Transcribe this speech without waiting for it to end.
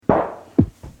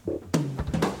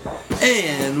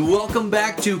And welcome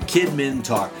back to Kidmin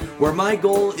Talk, where my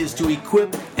goal is to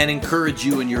equip and encourage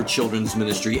you in your children's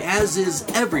ministry, as is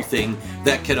everything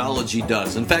that Kidology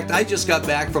does. In fact, I just got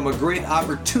back from a great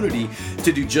opportunity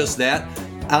to do just that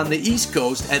on the East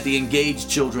Coast at the Engaged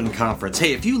Children Conference.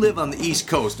 Hey, if you live on the East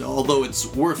Coast, although it's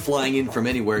worth flying in from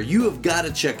anywhere, you have got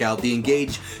to check out the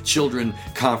Engaged Children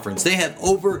Conference. They had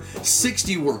over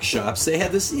 60 workshops. They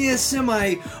had this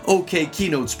semi-okay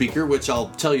keynote speaker, which I'll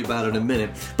tell you about in a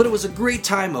minute. But it was a great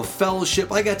time of fellowship.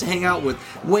 I got to hang out with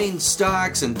Wayne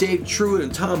Stocks and Dave Truitt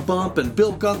and Tom Bump and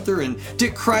Bill Gunther and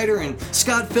Dick Kreider and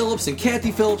Scott Phillips and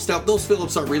Kathy Phillips. Now, those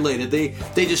Phillips aren't related.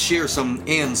 They just share some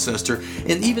ancestor.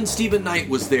 And even Stephen Knight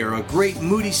was there, a great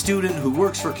Moody student who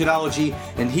works for Kidology,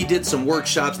 and he did some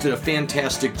workshops, did a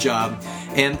fantastic job,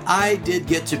 and I did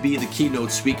get to be the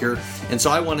keynote speaker, and so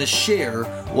I want to share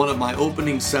one of my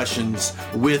opening sessions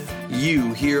with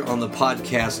you here on the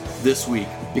podcast this week,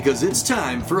 because it's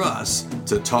time for us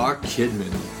to talk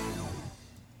Kidmin.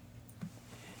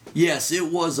 Yes,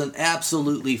 it was an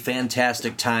absolutely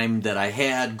fantastic time that I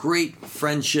had. Great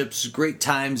friendships, great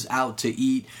times out to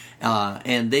eat.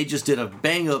 And they just did a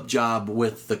bang-up job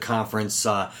with the conference.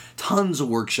 Tons of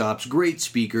workshops, great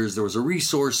speakers. There was a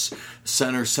resource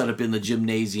center set up in the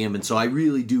gymnasium. And so I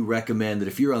really do recommend that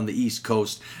if you're on the East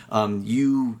Coast,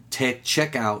 you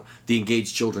check out the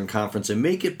Engaged Children Conference and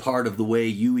make it part of the way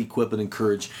you equip and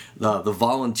encourage the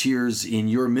volunteers in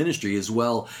your ministry as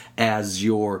well as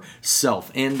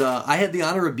yourself. And I had the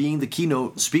honor of being the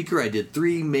keynote speaker. I did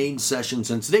 3 main sessions.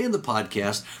 And today in the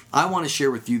podcast, I want to share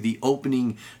with you the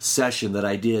opening session that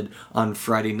I did on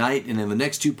Friday night, and in the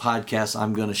next 2 podcasts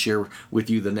I'm going to share with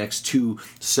you the next 2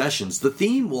 sessions. The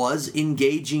theme was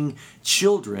engaging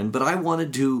children, but I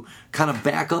wanted to kind of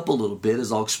back up a little bit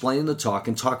as I'll explain in the talk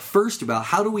and talk first about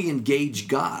how do we engage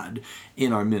God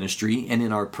in our ministry and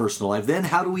in our personal life, then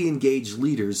how do we engage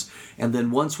leaders, and then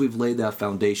once we've laid that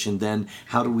foundation, then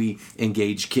how do we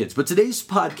engage kids. But today's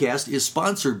podcast is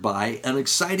sponsored by an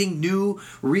exciting new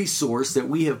resource that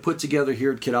we have put together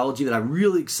here at Kidology that I'm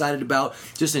really excited about.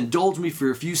 Just indulge me for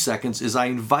a few seconds as I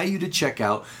invite you to check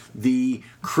out the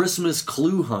Christmas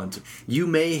Clue Hunt. You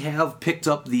may have picked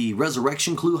up the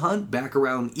Resurrection Clue Hunt back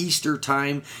around Easter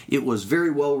time. It was very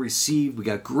well received. We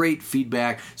got great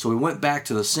feedback. So we went back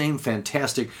to the same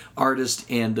fantastic artist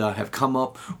and have come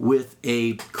up with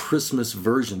a Christmas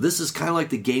version. This is kind of like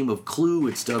the game of Clue.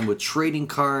 It's done with trading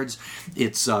cards.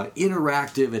 It's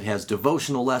interactive. It has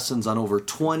devotional lessons on over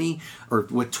 20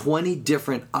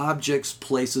 different objects,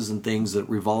 places, and things that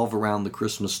revolve around the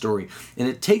Christmas story. And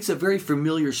it takes a very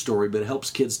familiar story, but it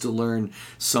helps kids to learn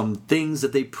some things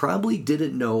that they probably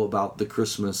didn't know about the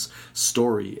Christmas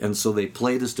story. And so they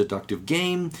play this deductive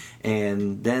game,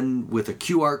 and then with a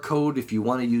QR code, if you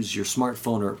want to use your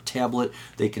smartphone or tablet,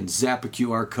 they can zap a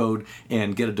QR code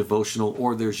and get a devotional,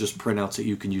 or there's just printouts that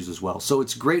you can use as well. So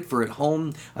it's great for at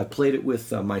home. I played it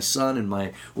with my son and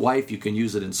my wife. You can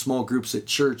use it in small groups at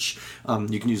church.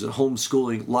 You can use it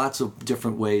homeschooling. Lots of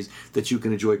different ways that you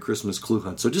can enjoy Christmas Clue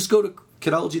Hunt. So just go to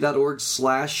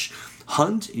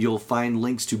kidology.org/hunt. You'll find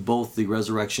links to both the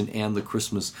Resurrection and the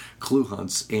Christmas Clue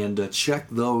Hunts, and check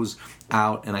those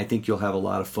out, and I think you'll have a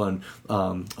lot of fun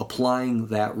applying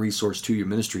that resource to your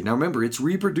ministry. Now remember, it's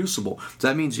reproducible. So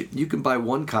that means you can buy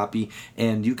 1 copy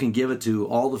and you can give it to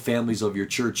all the families of your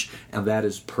church, and that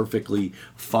is perfectly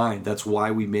fine. That's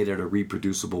why we made it a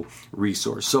reproducible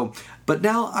resource. But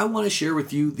now I want to share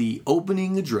with you the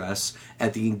opening address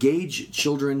at the Engage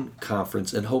Children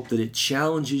Conference and hope that it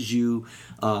challenges you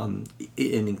and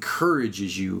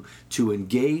encourages you to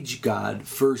engage God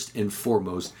first and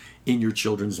foremost in your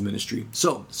children's ministry.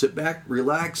 So sit back,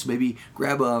 relax, maybe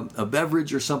grab a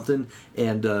beverage or something,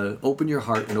 and open your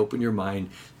heart and open your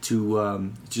mind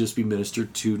to just be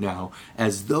ministered to now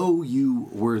as though you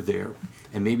were there.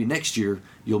 And maybe next year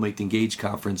you'll make the Engage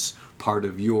Conference part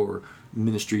of your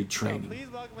ministry training. So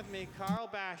please welcome with me Carl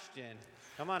Bastian.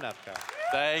 Come on up, Carl.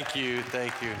 Thank you.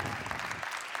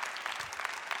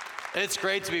 It's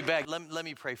great to be back. Let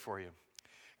me pray for you.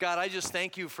 God, I just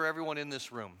thank you for everyone in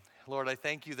this room. Lord, I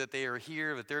thank you that they are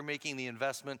here, that they're making the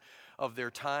investment of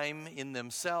their time in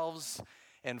themselves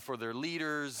and for their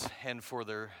leaders and for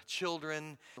their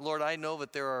children. Lord, I know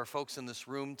that there are folks in this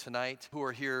room tonight who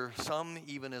are here, some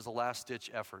even as a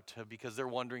last-ditch effort, because they're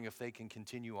wondering if they can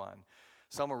continue on.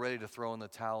 Some are ready to throw in the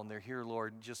towel, and they're here,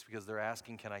 Lord, just because they're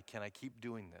asking, can I keep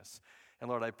doing this? And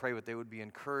Lord, I pray that they would be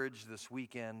encouraged this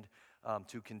weekend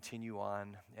to continue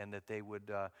on, and that they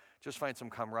would just find some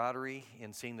camaraderie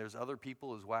in seeing there's other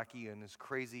people as wacky and as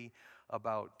crazy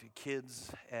about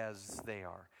kids as they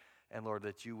are. And Lord,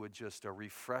 that you would just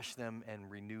refresh them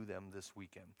and renew them this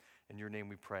weekend. In your name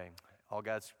we pray. All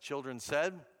God's children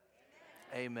said,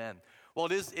 Amen. Well,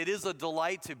 it is a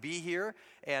delight to be here,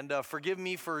 and forgive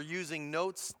me for using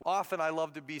notes. Often I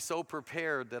love to be so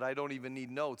prepared that I don't even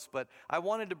need notes, but I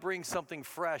wanted to bring something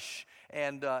fresh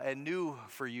and new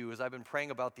for you as I've been praying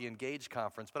about the Engage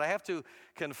Conference. But I have to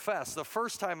confess, the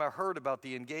first time I heard about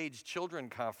the Engage Children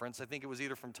Conference, I think it was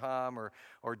either from Tom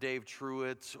or Dave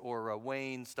Truitt or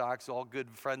Wayne Stocks, all good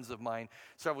friends of mine,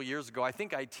 several years ago. I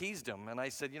think I teased him, and I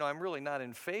said, I'm really not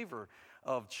in favor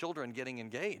of children getting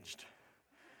engaged.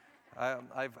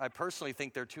 I personally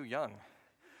think they're too young.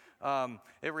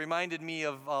 It reminded me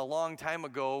of a long time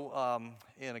ago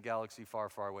in a galaxy far,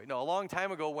 far away. No, a long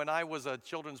time ago when I was a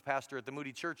children's pastor at the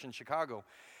Moody Church in Chicago.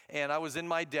 And I was in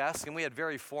my desk, and we had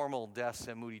very formal desks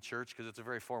at Moody Church because it's a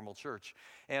very formal church.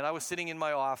 And I was sitting in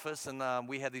my office, and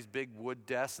we had these big wood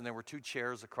desks, and there were 2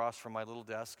 chairs across from my little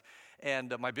desk,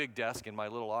 and my big desk in my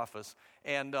little office.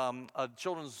 And a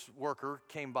children's worker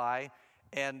came by,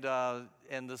 and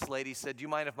this lady said, "Do you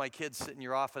mind if my kids sit in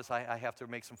your office? I have to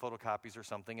make some photocopies or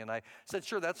something." And I said,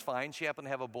 "Sure, that's fine." She happened to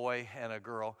have a boy and a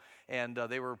girl, and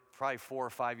they were probably 4 or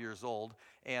 5 years old,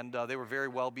 and they were very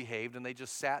well behaved, and they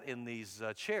just sat in these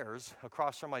chairs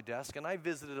across from my desk, and I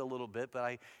visited a little bit, but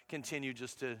I continued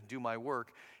just to do my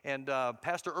work. And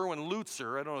Pastor Erwin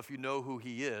Lutzer, I don't know if you know who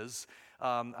he is.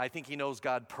 I think he knows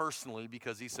God personally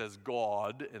because he says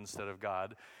God instead of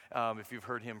God, if you've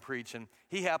heard him preach. And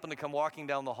he happened to come walking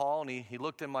down the hall, and he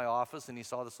looked in my office, and he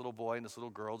saw this little boy and this little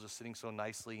girl just sitting so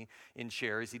nicely in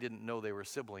chairs. He didn't know they were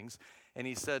siblings. And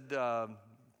he said,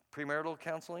 "Premarital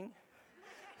counseling?"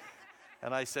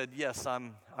 And I said, "Yes,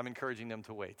 I'm encouraging them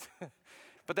to wait."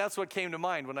 But that's what came to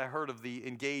mind when I heard of the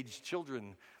Engaged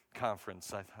Children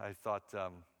Conference. I thought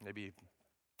maybe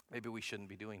we shouldn't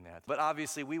be doing that. But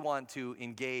obviously, we want to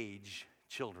engage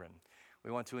children. We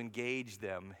want to engage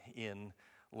them in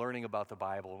learning about the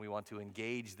Bible, and we want to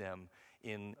engage them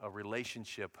in a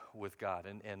relationship with God.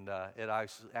 And it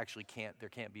actually there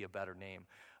can't be a better name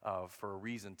for a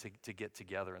reason to get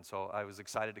together. And so I was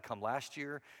excited to come last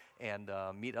year and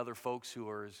meet other folks who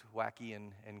are as wacky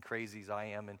and crazy as I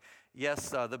am. And yes,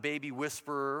 the baby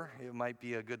whisperer, it might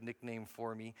be a good nickname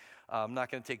for me. I'm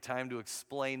not going to take time to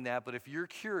explain that, but if you're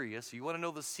curious, you want to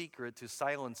know the secret to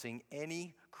silencing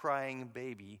any crying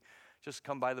baby, just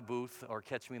come by the booth or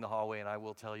catch me in the hallway, and I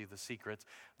will tell you the secret.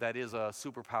 That is a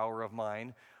superpower of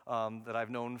mine that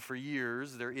I've known for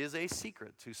years. There is a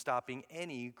secret to stopping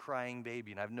any crying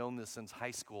baby, and I've known this since high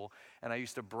school. And I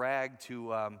used to brag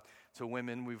to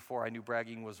women before I knew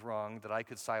bragging was wrong that I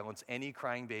could silence any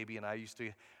crying baby, and I used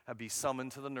to be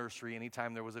summoned to the nursery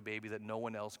anytime there was a baby that no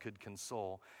one else could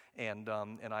console, and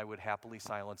I would happily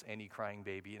silence any crying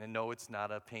baby. And no, it's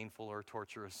not a painful or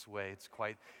torturous way. It's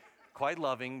quite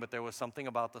loving, but there was something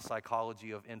about the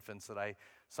psychology of infants that I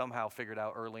somehow figured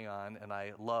out early on, and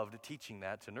I loved teaching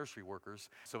that to nursery workers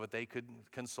so that they could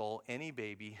console any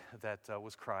baby that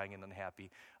was crying and unhappy.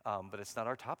 But it's not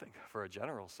our topic for a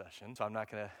general session, so I'm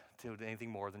not going to do anything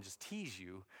more than just tease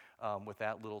you with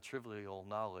that little trivial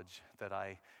knowledge that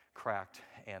I cracked,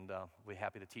 and we're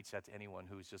happy to teach that to anyone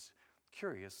who's just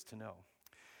curious to know.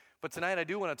 But tonight I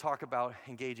do want to talk about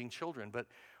engaging children, but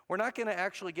we're not going to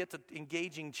actually get to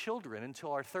engaging children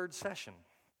until our 3rd session.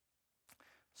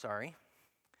 Sorry.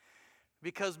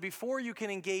 Because before you can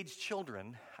engage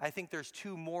children, I think there's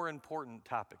 2 more important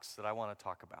topics that I want to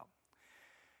talk about.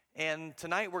 And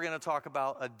tonight we're going to talk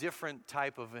about a different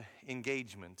type of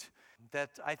engagement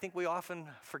that I think we often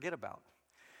forget about.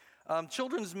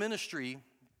 Children's ministry,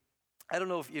 I don't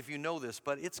know if you know this,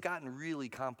 but it's gotten really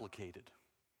complicated.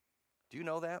 Do you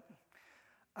know that?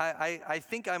 I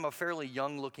think I'm a fairly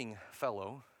young-looking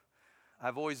fellow.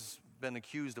 I've always been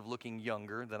accused of looking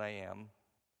younger than I am.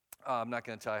 I'm not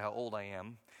going to tell you how old I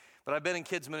am. But I've been in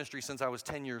kids ministry since I was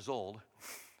 10 years old.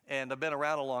 And I've been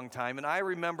around a long time. And I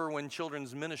remember when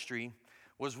children's ministry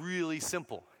was really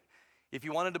simple. If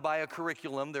you wanted to buy a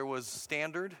curriculum, there was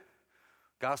Standard,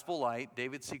 Gospel Light,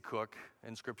 David C. Cook,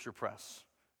 and Scripture Press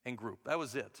and Group. That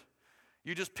was it.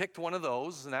 You just picked one of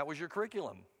those, and that was your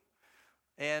curriculum.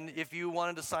 And if you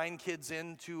wanted to sign kids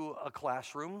into a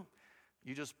classroom,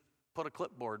 you just put a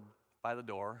clipboard by the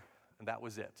door, and that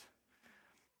was it.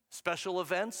 Special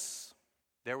events,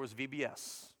 there was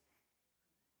VBS.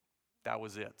 That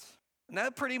was it. And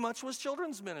that pretty much was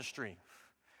children's ministry.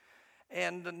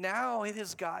 And now it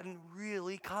has gotten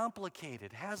really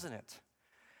complicated, hasn't it?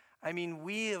 I mean,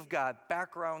 we have got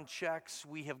background checks,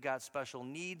 we have got special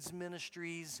needs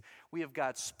ministries, we have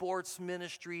got sports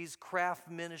ministries,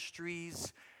 craft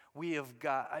ministries, we have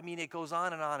got, it goes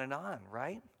on and on and on,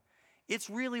 right? It's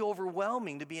really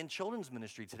overwhelming to be in children's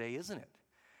ministry today, isn't it?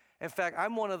 In fact,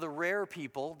 I'm one of the rare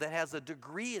people that has a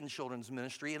degree in children's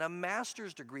ministry and a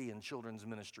master's degree in children's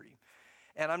ministry.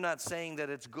 And I'm not saying that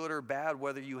it's good or bad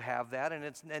whether you have that,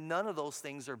 and none of those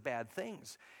things are bad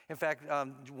things. In fact,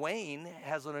 Wayne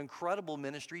has an incredible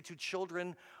ministry to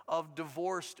children of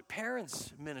divorced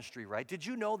parents ministry, right? Did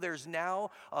you know there's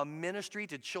now a ministry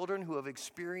to children who have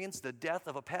experienced the death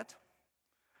of a pet?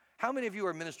 How many of you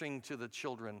are ministering to the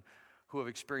children who have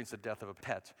experienced the death of a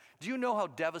pet? Do you know how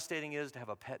devastating it is to have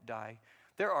a pet die?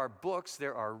 There are books,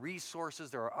 there are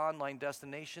resources, there are online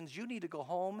destinations. You need to go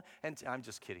home and I'm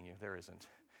just kidding you, there isn't.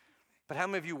 But how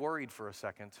many of you worried for a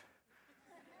second?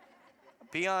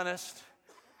 Be honest.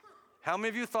 How many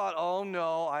of you thought, oh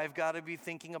no, I've got to be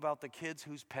thinking about the kids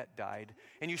whose pet died?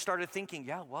 And you started thinking,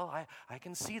 yeah, well, I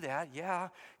can see that, yeah,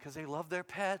 because they love their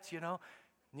pets, you know.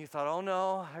 And you thought, oh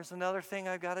no, there's another thing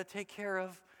I've got to take care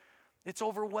of. It's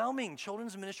overwhelming.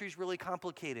 Children's ministry is really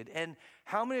complicated. And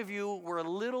how many of you were a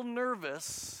little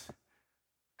nervous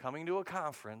coming to a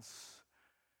conference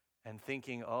and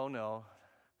thinking, oh no,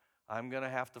 I'm going to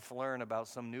have to learn about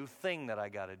some new thing that I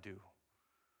got to do?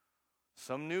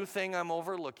 Some new thing I'm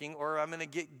overlooking, or I'm going to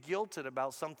get guilted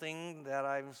about something that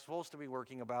I'm supposed to be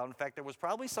working about. In fact, there was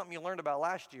probably something you learned about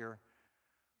last year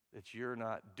that you're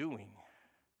not doing.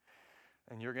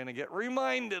 And you're going to get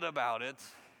reminded about it.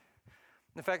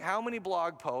 In fact, how many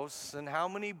blog posts and how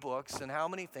many books and how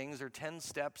many things are 10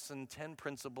 steps and 10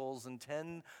 principles and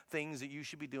 10 things that you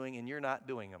should be doing and you're not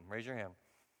doing them? Raise your hand.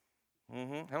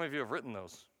 How many of you have written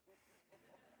those?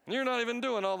 You're not even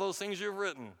doing all those things you've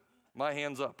written. My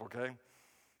hand's up, okay?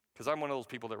 Because I'm one of those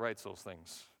people that writes those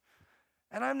things.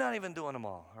 And I'm not even doing them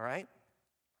all right?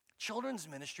 Children's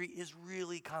ministry is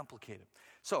really complicated.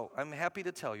 So I'm happy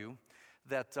to tell you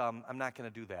that I'm not going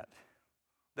to do that.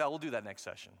 We'll do that next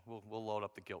session. We'll load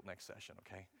up the guilt next session,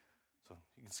 okay? So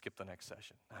you can skip the next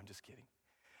session. I'm just kidding.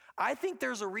 I think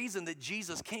there's a reason that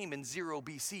Jesus came in 0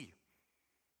 BC.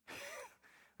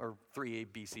 Or 3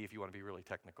 BC if you want to be really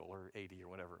technical, or 80 or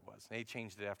whatever it was. And they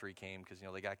changed it after he came because,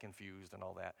 they got confused and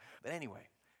all that. But anyway,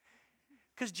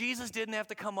 because Jesus didn't have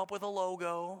to come up with a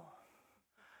logo.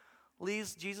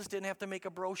 Jesus didn't have to make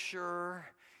a brochure.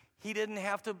 He didn't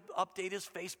have to update his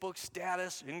Facebook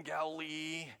status in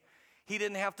Galilee. He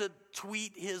didn't have to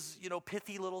tweet his,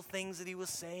 pithy little things that he was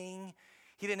saying.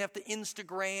 He didn't have to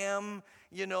Instagram,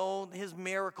 his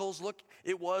miracles. Look,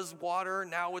 it was water,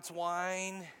 now it's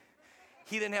wine.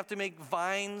 He didn't have to make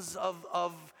vines of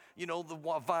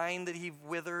the vine that he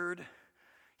withered.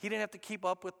 He didn't have to keep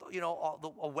up with,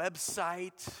 a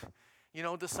website,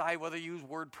 decide whether to use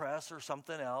WordPress or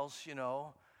something else, It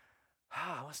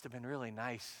must have been really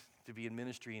nice to be in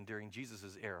ministry and during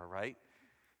Jesus' era, right?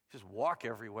 Just walk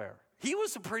everywhere. He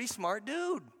was a pretty smart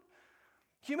dude.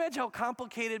 Can you imagine how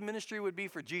complicated ministry would be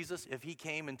for Jesus if he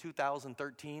came in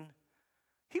 2013?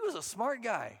 He was a smart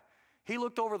guy. He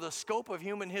looked over the scope of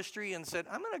human history and said,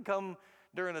 I'm going to come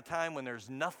during a time when there's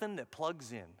nothing that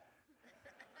plugs in.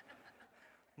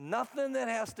 Nothing that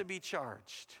has to be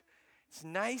charged. It's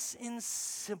nice and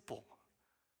simple.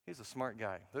 He's a smart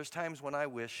guy. There's times when I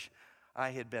wish I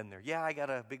had been there. Yeah, I got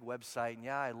a big website, and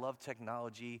yeah, I love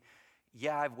technology.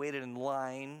 Yeah, I've waited in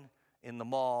line in the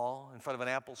mall in front of an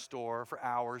Apple store for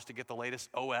hours to get the latest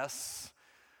OS.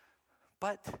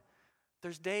 But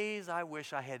there's days I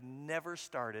wish I had never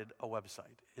started a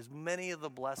website. As many of the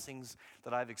blessings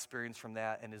that I've experienced from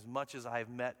that, and as much as I've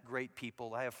met great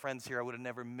people, I have friends here I would have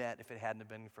never met if it hadn't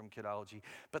been from Kidology.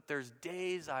 But there's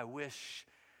days I wish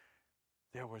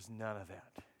there was none of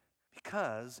that,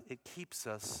 because it keeps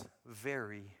us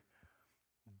very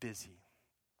busy.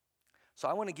 So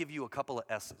I want to give you a couple of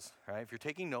S's, right? If you're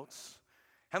taking notes,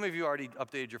 how many of you already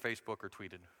updated your Facebook or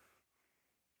tweeted?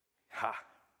 Ha,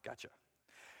 gotcha.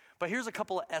 But here's a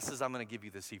couple of S's I'm going to give you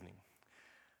this evening.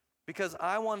 Because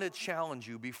I want to challenge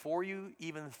you, before you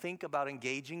even think about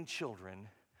engaging children,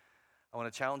 I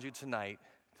want to challenge you tonight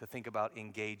to think about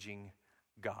engaging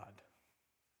God.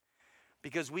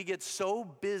 Because we get so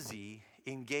busy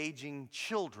engaging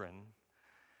children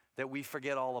that we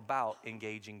forget all about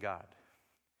engaging God.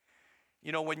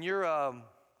 When you're a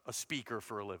speaker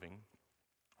for a living,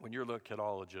 when you're a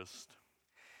kidologist,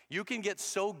 you can get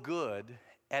so good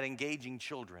at engaging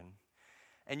children,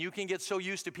 and you can get so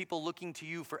used to people looking to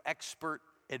you for expert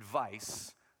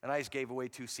advice. And I just gave away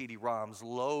 2 CD-ROMs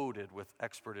loaded with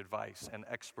expert advice and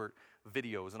expert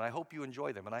videos, and I hope you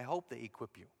enjoy them, and I hope they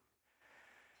equip you.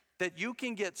 That you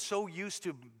can get so used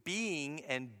to being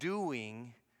and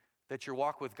doing that your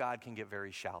walk with God can get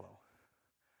very shallow.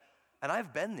 And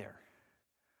I've been there.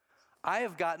 I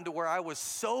have gotten to where I was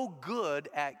so good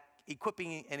at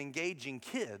equipping and engaging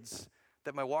kids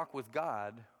that my walk with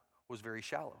God was very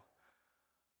shallow.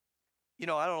 I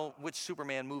don't know which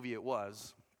Superman movie it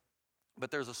was,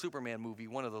 but there's a Superman movie,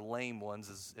 one of the lame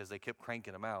ones as they kept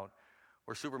cranking them out,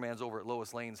 Or Superman's over at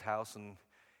Lois Lane's house and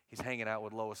he's hanging out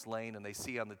with Lois Lane, and they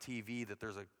see on the TV that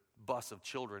there's a bus of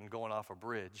children going off a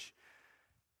bridge.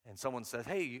 And someone says,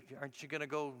 hey, aren't you going to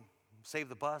go save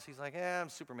the bus? He's like, I'm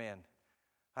Superman.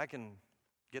 I can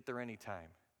get there anytime.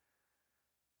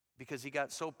 Because he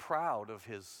got so proud of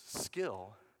his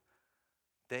skill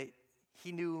that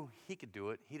he knew he could do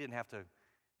it. He didn't have to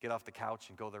get off the couch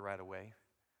and go there right away.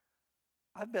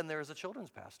 I've been there as a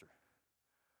children's pastor.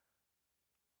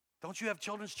 Don't you have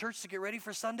children's church to get ready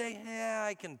for Sunday? Yeah,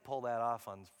 I can pull that off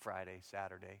on Friday,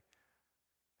 Saturday.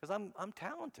 Because I'm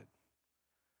talented.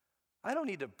 I don't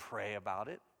need to pray about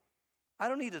it. I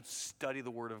don't need to study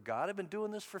the Word of God. I've been doing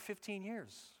this for 15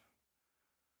 years.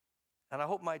 And I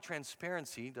hope my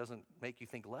transparency doesn't make you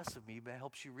think less of me, but it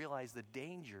helps you realize the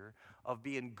danger of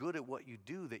being good at what you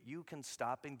do, that you can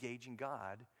stop engaging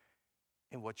God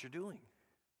in what you're doing.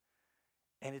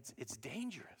 And it's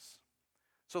dangerous.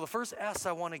 So the first S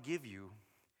I want to give you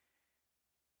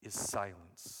is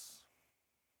silence.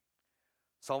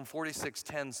 Psalm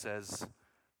 46:10 says,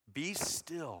 be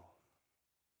still.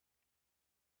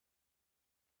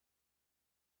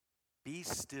 Be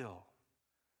still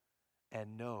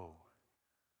and know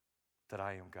that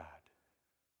I am God.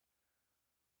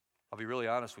 I'll be really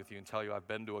honest with you and tell you I've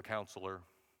been to a counselor.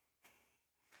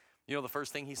 You know the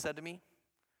first thing he said to me?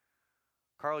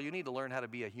 Carl, you need to learn how to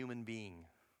be a human being.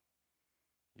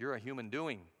 You're a human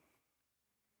doing.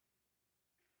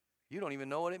 You don't even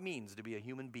know what it means to be a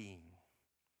human being.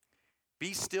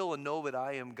 Be still and know that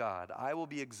I am God. I will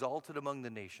be exalted among the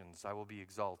nations. I will be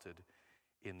exalted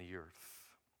in the earth.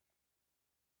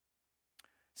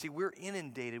 See, we're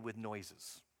inundated with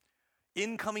noises.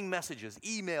 Incoming messages,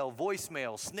 email,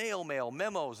 voicemail, snail mail,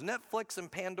 memos, Netflix and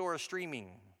Pandora streaming,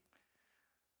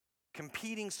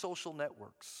 competing social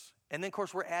networks. And then, of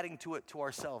course, we're adding to it to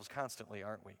ourselves constantly,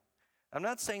 aren't we? I'm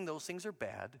not saying those things are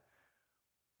bad,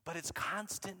 but it's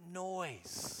constant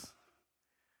noise.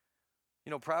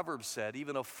 You know, Proverbs said,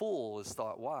 even a fool is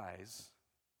thought wise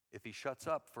if he shuts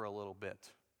up for a little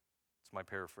bit. It's my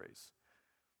paraphrase.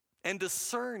 And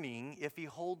discerning if he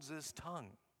holds his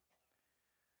tongue.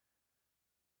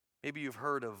 Maybe you've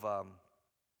heard of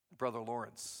Brother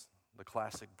Lawrence, the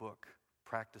classic book,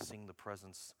 Practicing the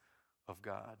Presence of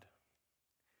God.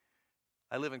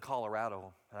 I live in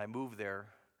Colorado, and I moved there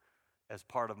as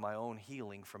part of my own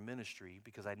healing from ministry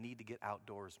because I need to get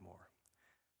outdoors more.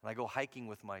 And I go hiking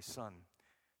with my son.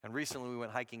 And recently we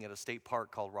went hiking at a state park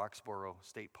called Roxborough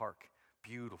State Park.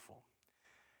 Beautiful.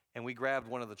 And we grabbed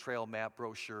one of the trail map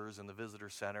brochures in the visitor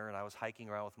center, and I was hiking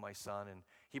around with my son, and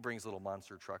he brings little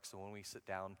monster trucks, so when we sit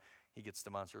down, he gets the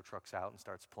monster trucks out and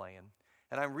starts playing.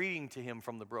 And I'm reading to him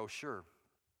from the brochure.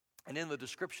 And in the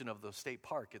description of the state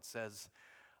park, it says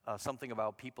something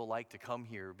about people like to come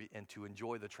here and to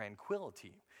enjoy the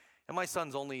tranquility. And my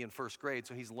son's only in first grade,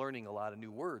 so he's learning a lot of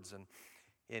new words.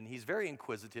 And he's very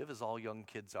inquisitive, as all young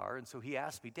kids are. And so he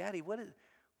asked me, Daddy,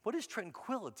 what is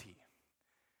tranquility?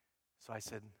 So I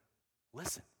said,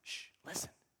 listen,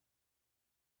 listen.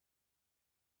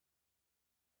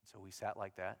 So we sat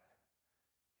like that.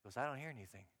 He goes, I don't hear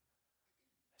anything.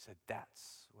 I said,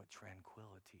 that's what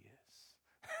tranquility is.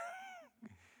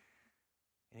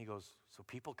 And he goes, so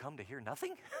people come to hear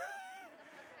nothing?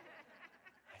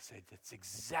 I said, that's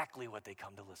exactly what they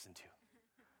come to listen to.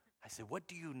 I said, what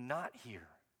do you not hear?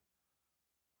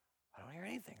 I don't hear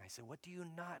anything. I said, what do you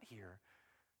not hear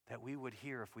that we would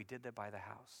hear if we did that by the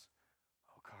house?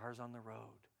 Oh, cars on the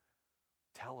road,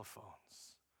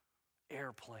 telephones,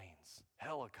 airplanes,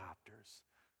 helicopters,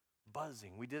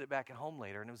 buzzing. We did it back at home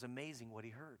later, and it was amazing what he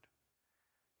heard.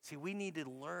 See, we need to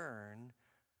learn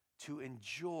to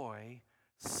enjoy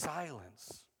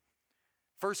silence.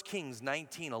 1 Kings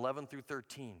 19, 11 through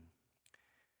 13.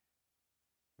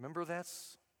 Remember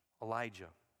that's Elijah.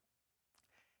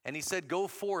 And he said, go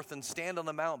forth and stand on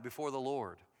the mount before the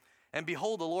Lord. And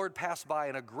behold, the Lord passed by,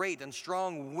 and a great and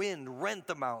strong wind rent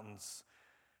the mountains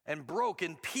and broke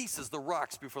in pieces the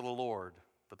rocks before the Lord.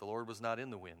 But the Lord was not in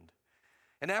the wind.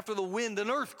 And after the wind, an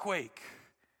earthquake.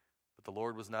 But the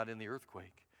Lord was not in the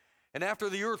earthquake. And after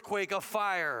the earthquake, a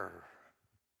fire.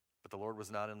 But the Lord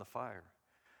was not in the fire.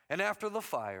 And after the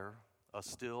fire, a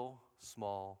still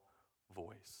small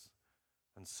voice.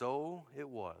 And so it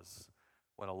was,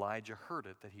 when Elijah heard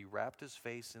it, that he wrapped his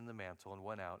face in the mantle and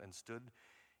went out and stood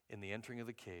in the entering of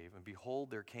the cave. And behold,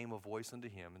 there came a voice unto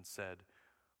him and said,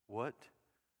 what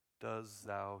dost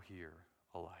thou hear,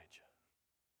 Elijah?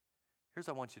 Here's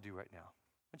what I want you to do right now.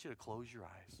 I want you to close your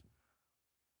eyes.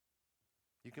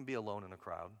 You can be alone in a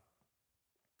crowd.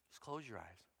 Just close your eyes.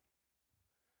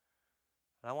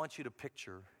 And I want you to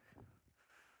picture,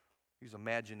 use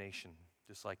imagination,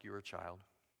 just like you're a child.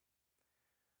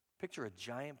 Picture a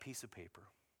giant piece of paper.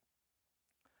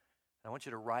 And I want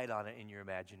you to write on it in your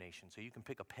imagination. So you can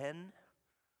pick a pen,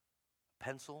 a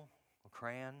pencil, a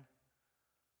crayon,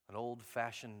 an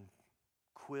old-fashioned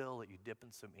quill that you dip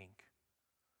in some ink.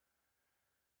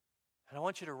 And I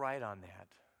want you to write on that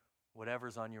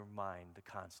whatever's on your mind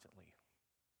constantly.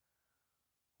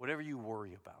 Whatever you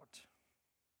worry about.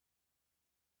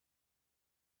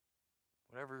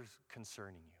 Whatever's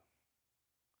concerning you.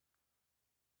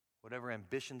 Whatever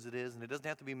ambitions it is, and it doesn't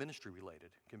have to be ministry related.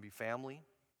 It can be family.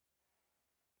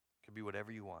 It can be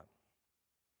whatever you want.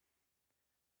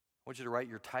 I want you to write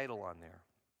your title on there.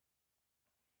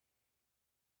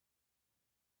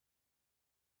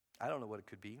 I don't know what it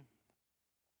could be.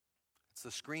 It's the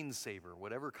screensaver,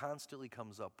 whatever constantly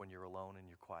comes up when you're alone and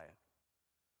you're quiet.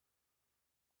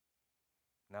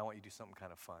 Now I want you to do something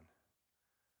kind of fun.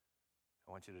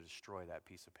 I want you to destroy that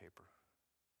piece of paper.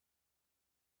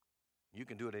 You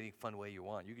can do it any fun way you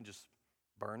want. You can just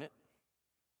burn it.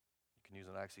 You can use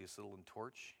an oxyacetylene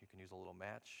torch. You can use a little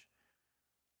match.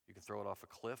 You can throw it off a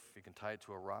cliff. You can tie it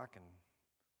to a rock and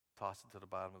toss it to the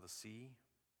bottom of the sea.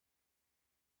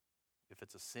 If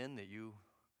it's a sin that you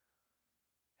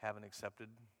haven't accepted,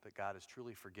 that God has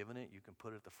truly forgiven it, you can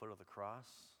put it at the foot of the cross.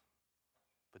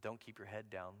 But don't keep your head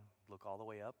down. Look all the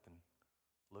way up and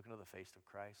look into the face of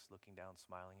Christ, looking down,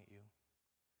 smiling at you.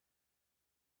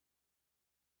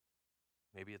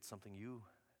 Maybe it's something you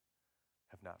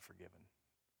have not forgiven.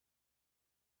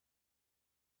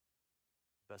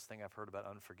 The best thing I've heard about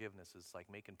unforgiveness is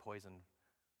like making poison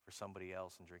for somebody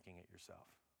else and drinking it yourself.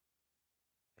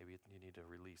 Maybe you need to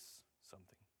release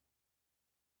something.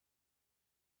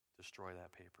 Destroy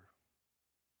that paper.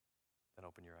 Then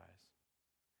open your eyes.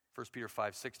 1 Peter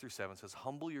 5, 6 through 7 says,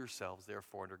 "Humble yourselves,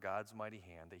 therefore, under God's mighty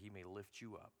hand, that he may lift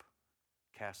you up.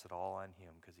 Cast it all on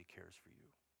him, because he cares for you."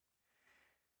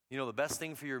 You know, the best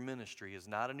thing for your ministry is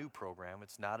not a new program.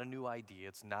 It's not a new idea.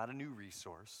 It's not a new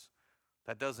resource.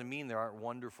 That doesn't mean there aren't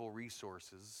wonderful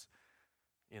resources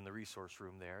in the resource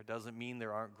room there. It doesn't mean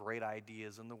there aren't great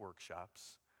ideas in the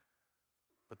workshops.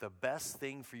 But the best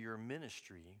thing for your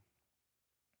ministry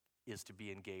is to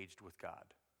be engaged with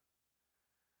God.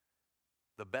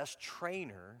 The best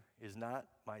trainer is not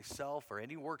myself or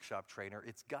any workshop trainer,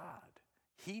 it's God.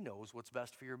 He knows what's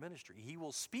best for your ministry. He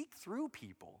will speak through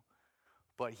people,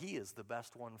 but he is the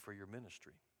best one for your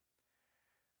ministry.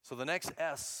 So the next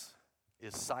S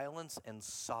is silence and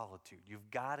solitude.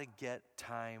 You've got to get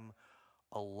time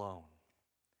alone.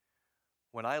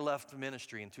 When I left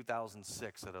ministry in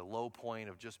 2006 at a low point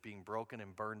of just being broken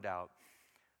and burned out,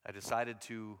 I decided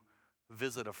to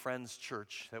visit a friend's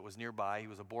church that was nearby. He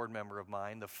was a board member of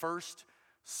mine. The first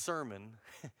sermon,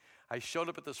 I showed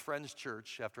up at this friend's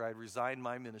church after I had resigned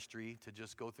my ministry to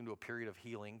just go through a period of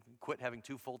healing, quit having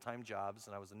 2 full-time jobs,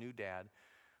 and I was a new dad.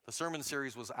 The sermon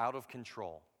series was Out of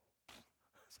Control.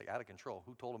 It's like, out of control.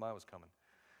 Who told him I was coming?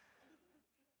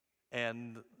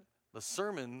 And the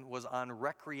sermon was on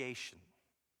recreation.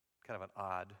 Kind of an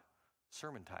odd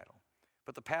sermon title.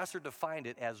 But the pastor defined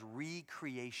it as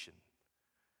recreation.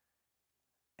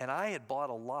 And I had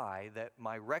bought a lie that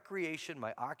my recreation,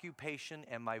 my occupation,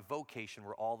 and my vocation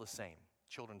were all the same,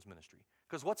 children's ministry.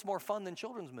 Because what's more fun than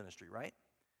children's ministry, right?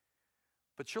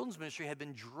 But children's ministry had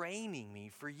been draining me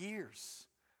for years.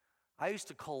 I used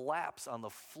to collapse on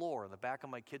the floor in the back of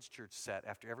my kids' church set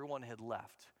after everyone had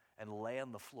left and lay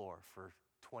on the floor for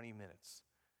 20 minutes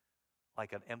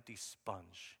like an empty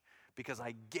sponge. Because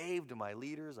I gave to my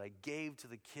leaders, I gave to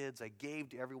the kids, I gave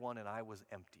to everyone, and I was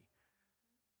empty.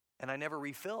 And I never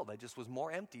refilled. I just was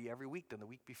more empty every week than the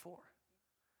week before.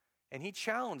 And he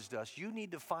challenged us, you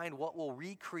need to find what will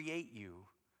recreate you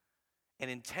and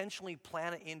intentionally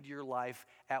plan it into your life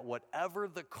at whatever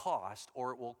the cost,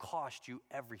 or it will cost you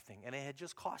everything. And it had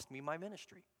just cost me my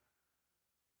ministry.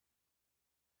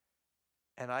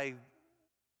 And I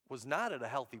was not at a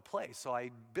healthy place, so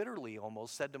I bitterly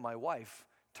almost said to my wife,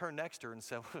 turned next to her and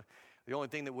said, the only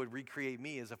thing that would recreate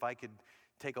me is if I could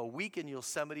take a week in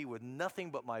Yosemite with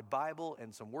nothing but my Bible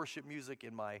and some worship music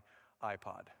in my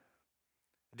iPod.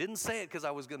 I didn't say it because I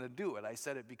was going to do it. I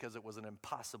said it because it was an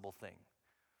impossible thing.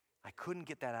 I couldn't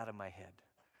get that out of my head.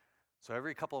 So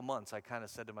every couple of months, I kind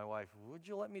of said to my wife, would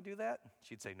you let me do that?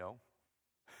 She'd say no.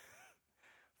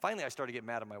 Finally, I started getting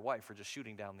mad at my wife for just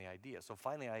shooting down the idea. So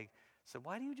finally, I said,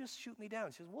 why do you just shoot me down?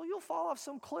 She says, well, you'll fall off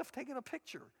some cliff taking a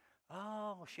picture.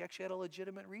 Oh, she actually had a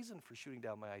legitimate reason for shooting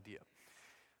down my idea.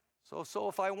 So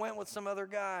if I went with some other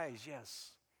guys,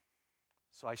 yes.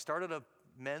 So I started a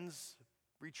men's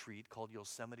retreat called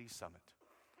Yosemite Summit.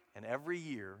 And every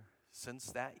year,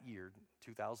 since that year,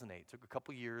 2008, took a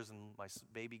couple years and my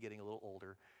baby getting a little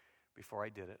older before I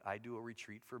did it, I do a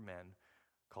retreat for men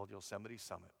called Yosemite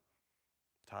Summit.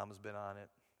 Tom has been on it,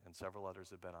 and several others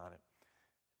have been on it.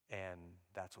 And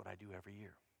that's what I do every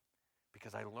year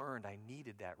because I learned I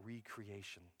needed that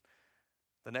recreation.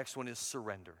 The next one is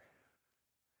surrender.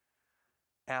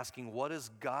 Asking, what does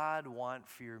God want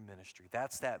for your ministry?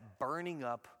 That's that burning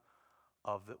up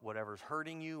of whatever's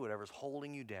hurting you, whatever's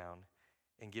holding you down,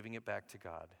 and giving it back to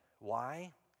God.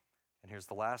 Why? And here's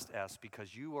the last S,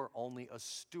 because you are only a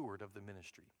steward of the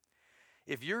ministry.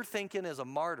 If you're thinking as a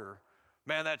martyr,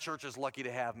 man, that church is lucky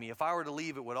to have me. If I were to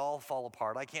leave, it would all fall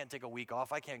apart. I can't take a week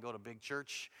off. I can't go to big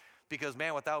church because,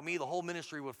 man, without me, the whole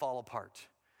ministry would fall apart.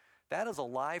 That is a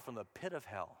lie from the pit of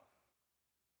hell.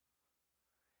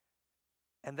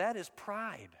 And that is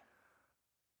pride.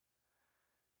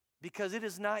 Because it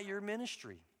is not your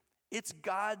ministry. It's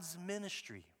God's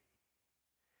ministry.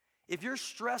 If you're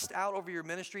stressed out over your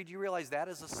ministry, do you realize that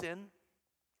is a sin?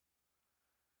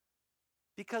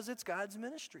 Because it's God's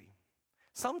ministry.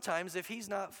 Sometimes if he's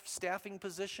not staffing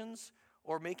positions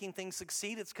or making things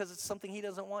succeed, it's because it's something he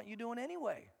doesn't want you doing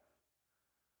anyway.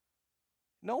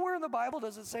 Nowhere in the Bible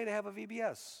does it say to have a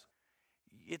VBS.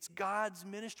 It's God's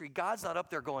ministry. God's not up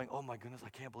there going, oh my goodness, I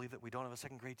can't believe that we don't have a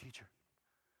second grade teacher.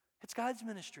 It's God's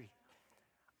ministry.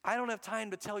 I don't have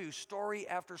time to tell you story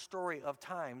after story of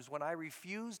times when I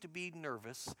refused to be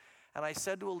nervous and I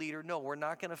said to a leader, no, we're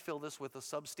not going to fill this with a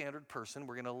substandard person.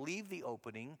 We're going to leave the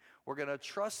opening. We're going to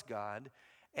trust God.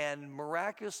 And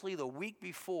miraculously, the week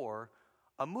before,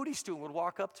 a Moody student would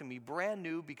walk up to me brand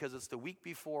new because it's the week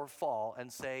before fall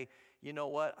and say, you know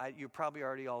what, you're probably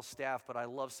already all staffed, but I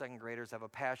love second graders. I have a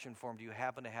passion for them. Do you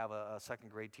happen to have a second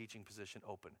grade teaching position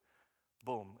open?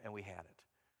 Boom, and we had it.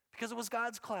 Because it was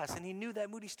God's class, and he knew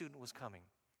that Moody student was coming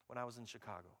when I was in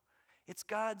Chicago. It's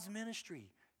God's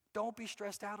ministry. Don't be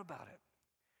stressed out about it.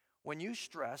 When you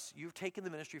stress, you've taken the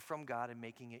ministry from God and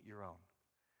making it your own.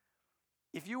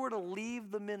 If you were to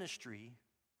leave the ministry,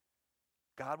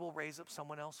 God will raise up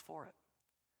someone else for it.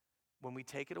 When we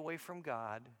take it away from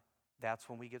God, that's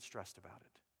when we get stressed about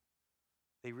it.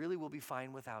 They really will be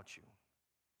fine without you.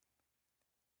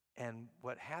 And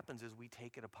what happens is we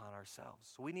take it upon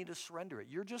ourselves. So we need to surrender it.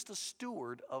 You're just a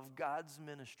steward of God's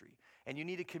ministry. And you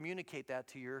need to communicate that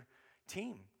to your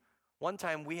team. One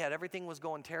time everything was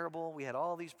going terrible. We had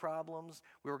all these problems.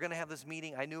 We were going to have this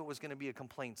meeting. I knew it was going to be a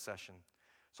complaint session.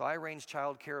 So I arranged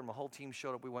childcare and my whole team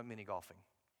showed up. We went mini golfing.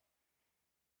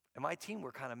 And my team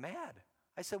were kind of mad.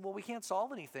 I said, well, we can't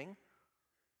solve anything.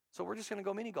 So we're just going to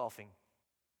go mini golfing.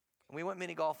 And we went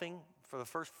mini golfing. For the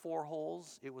first 4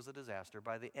 holes, it was a disaster.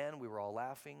 By the end, we were all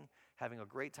laughing, having a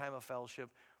great time of fellowship.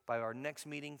 By our next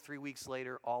meeting, 3 weeks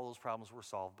later, all those problems were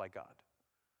solved by God.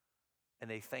 And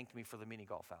they thanked me for the mini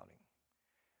golf outing.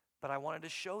 But I wanted to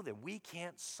show them we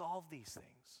can't solve these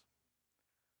things.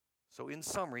 So in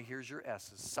summary, here's your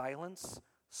S's. Silence,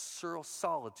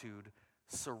 solitude,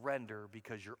 surrender,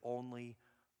 because you're only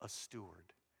a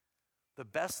steward. The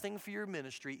best thing for your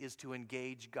ministry is to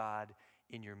engage God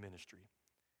in your ministry.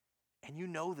 And you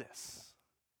know this.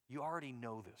 You already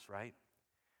know this, right?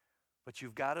 But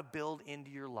you've got to build into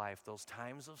your life those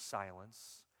times of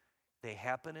silence. They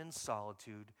happen in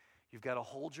solitude. You've got to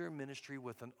hold your ministry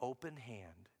with an open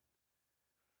hand.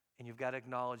 And you've got to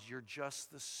acknowledge you're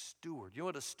just the steward. You know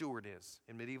what a steward is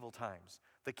in medieval times?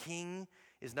 The king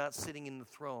is not sitting in the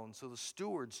throne, so the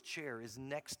steward's chair is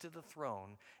next to the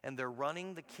throne, and they're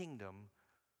running the kingdom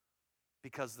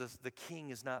because the king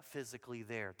is not physically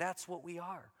there. That's what we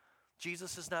are.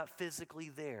 Jesus is not physically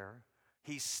there.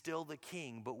 He's still the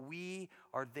king, but we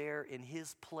are there in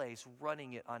his place,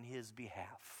 running it on his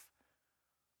behalf.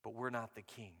 But we're not the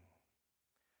king.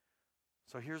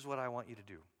 So here's what I want you to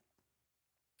do.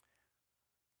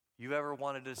 You ever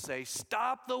wanted to say,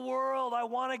 stop the world, I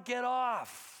want to get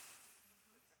off?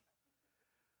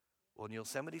 Well, in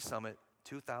Yosemite Summit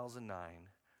 2009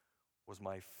 was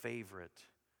my favorite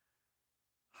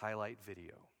highlight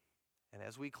video. And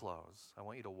as we close, I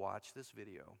want you to watch this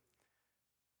video.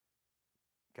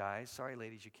 Guys, sorry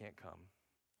ladies, you can't come.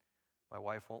 My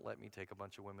wife won't let me take a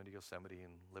bunch of women to Yosemite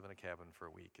and live in a cabin for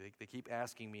a week. They keep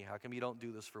asking me, how come you don't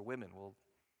do this for women? Well,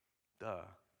 duh.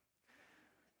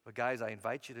 But guys, I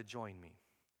invite you to join me.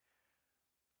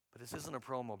 But this isn't a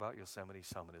promo about Yosemite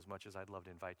Summit as much as I'd love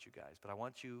to invite you guys. But I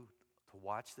want you to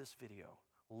watch this video.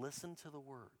 Listen to the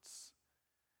words.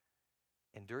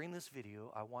 And during this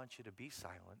video, I want you to be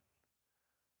silent.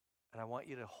 And I want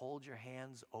you to hold your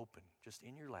hands open, just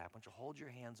in your lap. I want you to hold your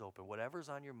hands open. Whatever's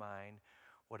on your mind,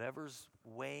 whatever's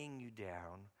weighing you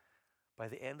down, by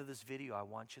the end of this video, I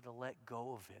want you to let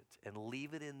go of it and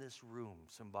leave it in this room.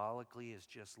 Symbolically is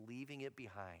just leaving it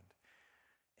behind.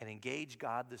 And engage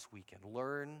God this weekend.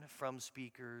 Learn from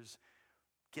speakers.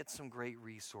 Get some great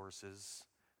resources.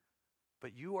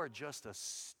 but you are just a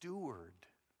steward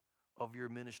of your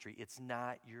ministry. It's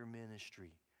not your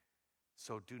ministry.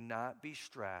 So do not be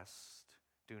stressed.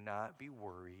 Do not be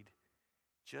worried.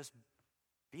 Just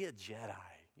be a Jedi.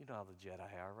 You know how the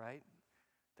Jedi are, right?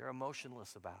 They're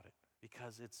emotionless about it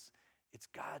because it's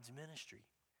God's ministry.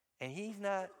 And he's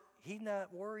not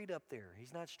worried up there.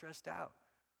 He's not stressed out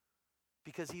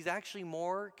because he's actually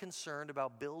more concerned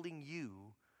about building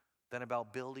you than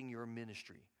about building your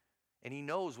ministry. And he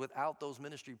knows without those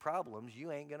ministry problems,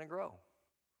 you ain't going to grow.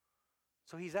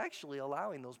 So he's actually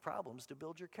allowing those problems to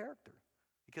build your character.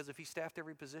 Because if he staffed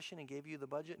every position and gave you the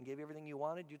budget and gave you everything you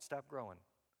wanted, you'd stop growing.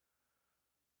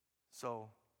 So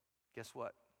guess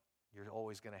what? You're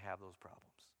always going to have those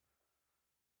problems.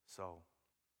 So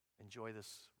enjoy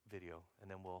this video, and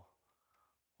then we'll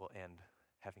end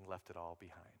having left it all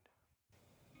behind.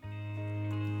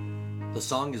 The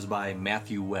song is by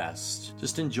Matthew West.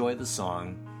 Just enjoy the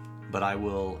song, but I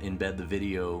will embed the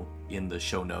video in the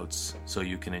show notes so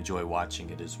you can enjoy watching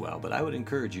it as well. But I would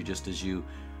encourage you, just as you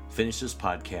finish this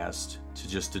podcast,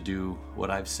 to do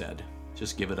what I've said.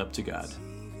 Just give it up to God.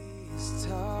 TV's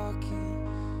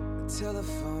talking, the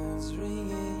telephone's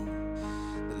ringing,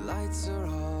 the lights are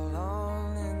all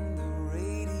on and the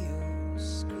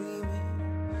radio's screaming.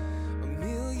 A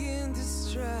million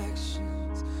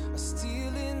distractions are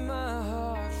stealing my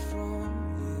heart from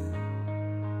you.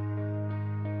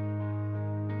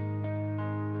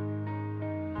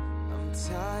 I'm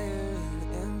tired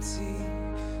and empty.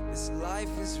 This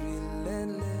life is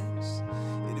relentless.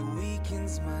 It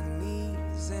weakens my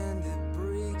knees and it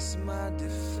breaks my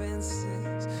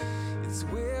defenses. It's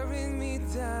wearing me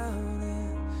down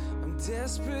and I'm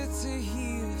desperate to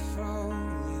hear from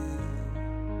you.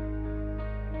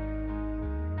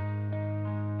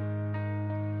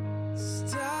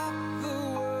 Stop the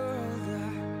world, I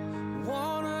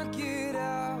wanna get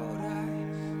out. I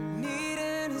need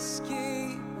an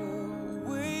escape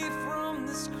away from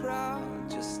this crowd.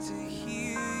 Just to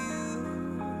hear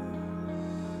you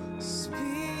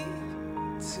speak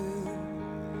to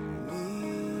me.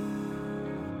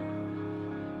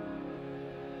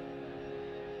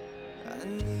 I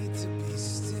need to be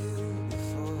still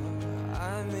before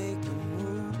I make a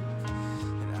move,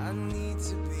 and I need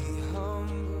to be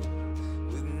humble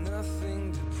with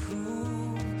nothing to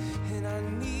prove, and I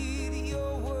need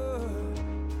your word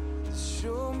to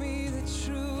show me the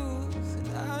truth,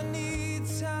 and I need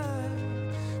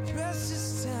time,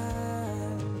 precious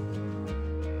time.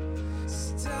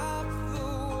 Stop the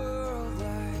world, I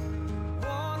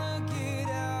wanna get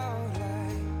out. I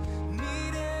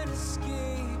need an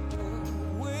escape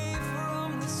away from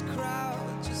this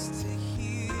crowd. Just to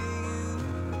hear you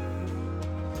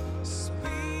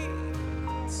speak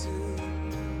to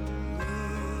me.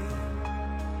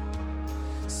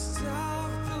 Stop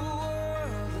the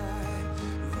world, I'm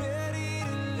ready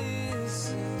to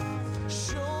listen.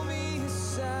 Show me a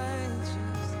sign,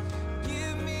 just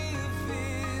give me a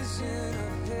vision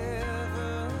of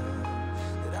heaven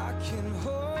that I can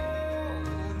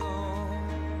hold on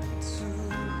to.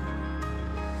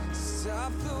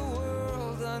 Stop the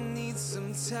world, I need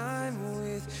some time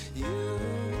with you.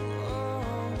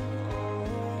 Oh,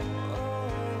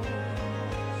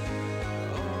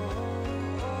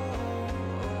 oh,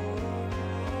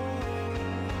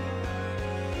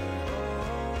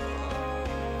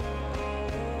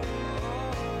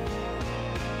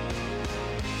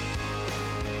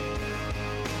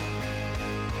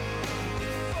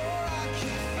 before I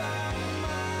can find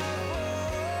my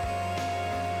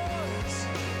voice,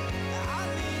 I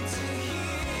need to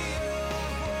hear your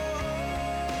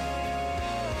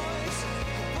voice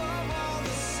above all the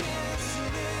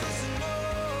senseless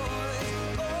noise.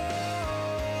 Oh,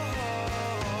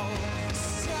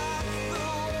 stop the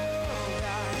world,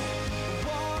 I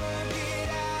wanna get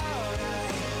out.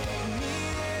 I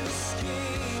need an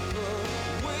escape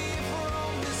away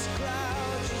from this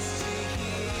crowd. Just to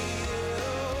hear you,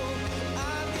 I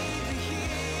need to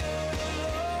hear you,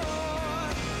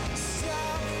 Lord.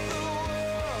 Stop the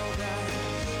world, I'm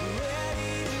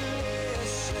ready to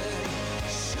listen.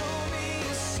 Show me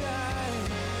a sign,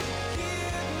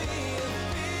 give me a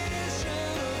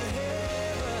vision of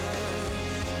heaven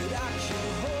that I can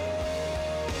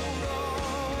hold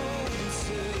on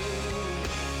to.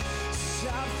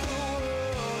 Stop the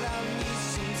world, I need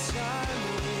some time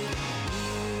with you.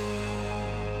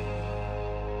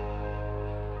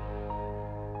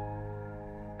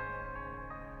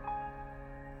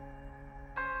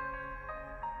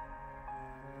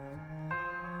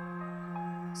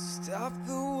 Stop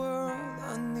the world,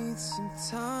 I need some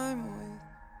time with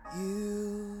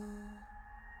you.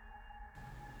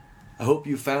 I hope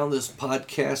you found this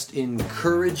podcast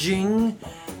encouraging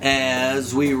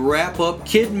as we wrap up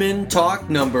Kidmin Talk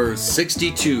number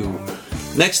 62.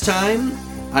 Next time,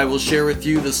 I will share with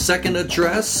you the second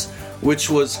address,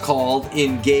 which was called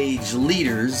Engage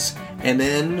Leaders, and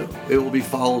then it will be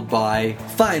followed by,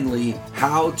 finally,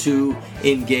 How to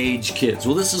Engage Kids.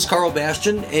 Well, this is Carl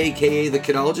Bastian, aka The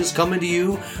Kidologist, coming to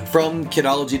you from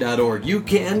kidology.org. You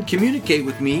can communicate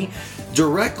with me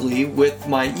directly with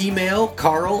my email,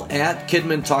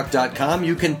 carl@kidmintalk.com.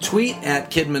 You can tweet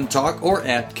at KidminTalk or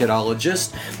at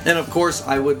Kidologist. And of course,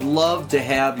 I would love to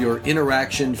have your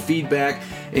interaction, feedback,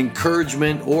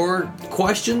 encouragement, or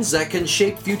questions that can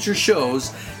shape future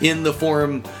shows in the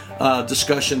forum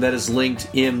discussion that is linked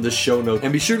in the show notes.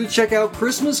 And be sure to check out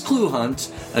Christmas Clue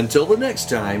Hunt. Until the next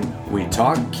time, we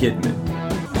talk Kidmin.